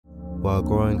While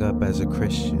growing up as a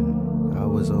Christian, I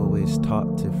was always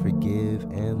taught to forgive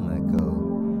and let go.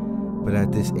 But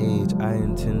at this age, I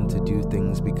intend to do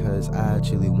things because I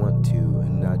actually want to,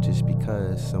 and not just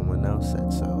because someone else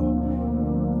said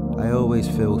so. I always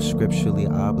feel scripturally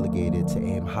obligated to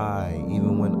aim high,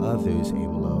 even when others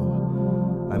aim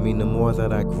low. I mean, the more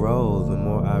that I grow, the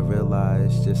more I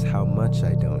realize just how much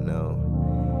I don't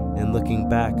know. And looking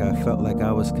back, I felt like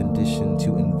I was conditioned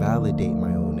to invalidate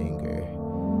my own anger,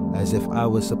 as if I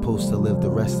was supposed to live the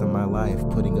rest of my life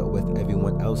putting up with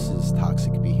everyone else's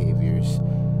toxic behaviors.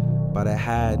 But I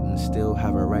had and still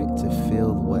have a right to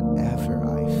feel whatever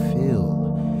I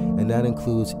feel, and that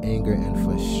includes anger and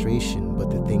frustration. But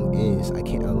the thing is, I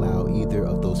can't allow either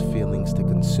of those feelings to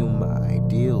consume my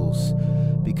ideals,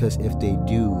 because if they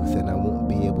do, then I won't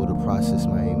be able to process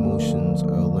my emotions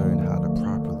or learn how